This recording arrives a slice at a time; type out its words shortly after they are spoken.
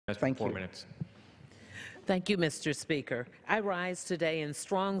Thank you. 4 minutes. Thank you, Mr. Speaker. I rise today in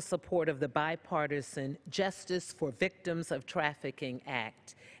strong support of the bipartisan Justice for Victims of Trafficking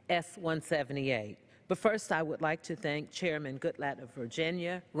Act, S-178. But first, I would like to thank Chairman Goodlatte of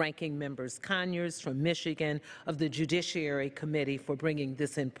Virginia, Ranking Members Conyers from Michigan of the Judiciary Committee for bringing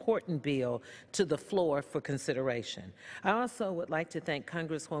this important bill to the floor for consideration. I also would like to thank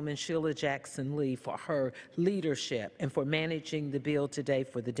Congresswoman Sheila Jackson Lee for her leadership and for managing the bill today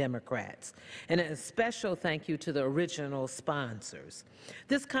for the Democrats. And a special thank you to the original sponsors.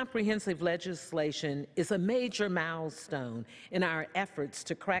 This comprehensive legislation is a major milestone in our efforts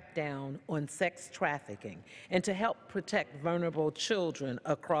to crack down on sex trafficking and to help protect vulnerable children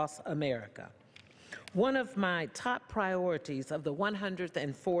across America. One of my top priorities of the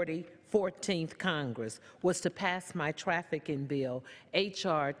 114th Congress was to pass my trafficking bill,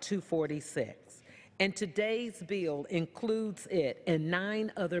 H.R. 246. And today's bill includes it and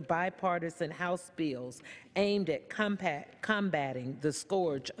 9 other bipartisan House bills aimed at combating the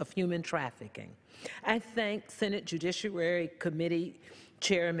scourge of human trafficking. I thank Senate Judiciary Committee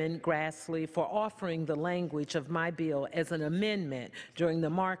Chairman Grassley for offering the language of my bill as an amendment during the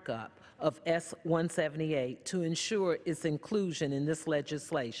markup of S-178 to ensure its inclusion in this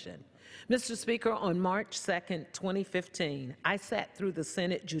legislation. Mr. Speaker, on March 2, 2015, I sat through the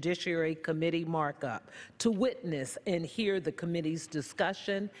Senate Judiciary Committee markup to witness and hear the committee's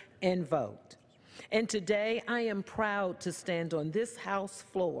discussion and vote. And today, I am proud to stand on this House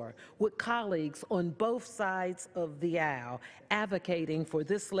floor with colleagues on both sides of the aisle advocating for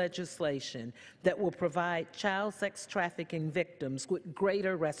this legislation that will provide child sex trafficking victims with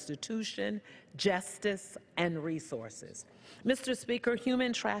greater restitution, justice, and resources. Mr. Speaker,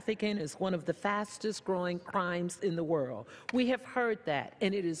 human trafficking is one of the fastest growing crimes in the world. We have heard that,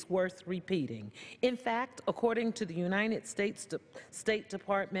 and it is worth repeating. In fact, according to the United States State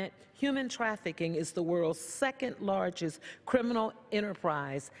Department, human trafficking is the world's second largest criminal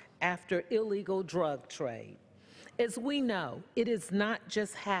enterprise after illegal drug trade. As we know, it is not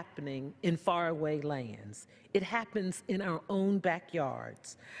just happening in faraway lands. It happens in our own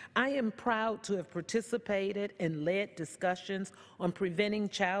backyards. I am proud to have participated and led discussions on preventing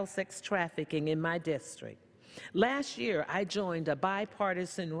child sex trafficking in my district. Last year, I joined a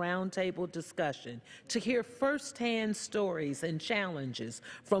bipartisan roundtable discussion to hear firsthand stories and challenges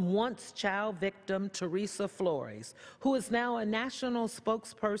from once child victim Teresa Flores, who is now a national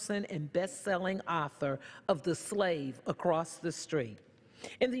spokesperson and best-selling author of The Slave Across the Street.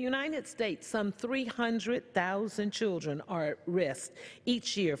 In the United States, some 300,000 children are at risk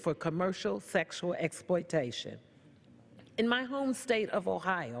each year for commercial sexual exploitation. In my home state of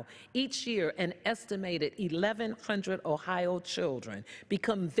Ohio, each year an estimated 1,100 Ohio children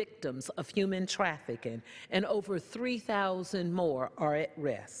become victims of human trafficking, and over 3,000 more are at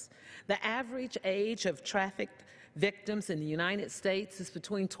risk. The average age of trafficked victims in the United States is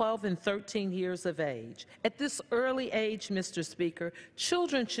between 12 and 13 years of age. At this early age, Mr. Speaker,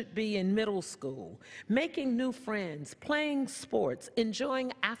 children should be in middle school, making new friends, playing sports,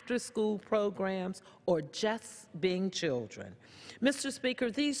 enjoying after-school programs, or just being children. Mr. Speaker,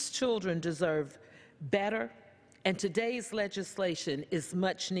 these children deserve better, and today's legislation is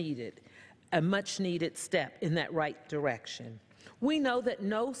much needed, a much-needed step in that right direction. We know that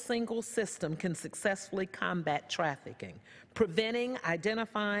no single system can successfully combat trafficking. Preventing,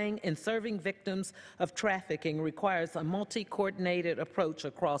 identifying, and serving victims of trafficking requires a multi-coordinated approach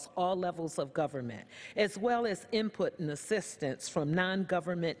across all levels of government, as well as input and assistance from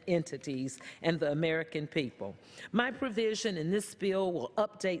non-government entities and the American people. My provision in this bill will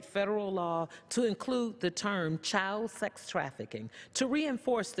update federal law to include the term child sex trafficking, to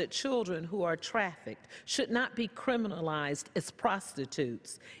reinforce that children who are trafficked should not be criminalized as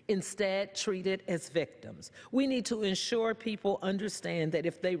prostitutes, instead treated as victims. We need to ensure people understand that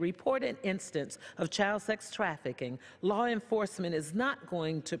if they report an instance of child sex trafficking, law enforcement is not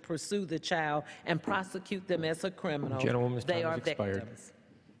going to pursue the child and prosecute them as a criminal. They are victims.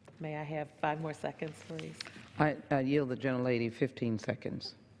 May I have 5 more seconds, please? I yield the gentlelady 15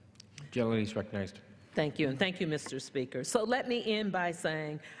 seconds. Gentlelady is recognized. Thank you, and thank you, Mr. Speaker. So let me end by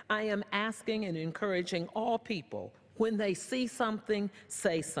saying I am asking and encouraging all people, when they see something,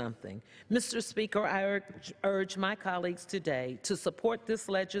 say something. Mr. Speaker, I urge my colleagues today to support this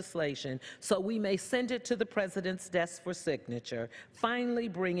legislation so we may send it to the President's desk for signature, finally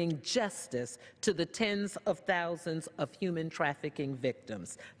bringing justice to the tens of thousands of human trafficking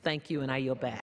victims. Thank you, and I yield back.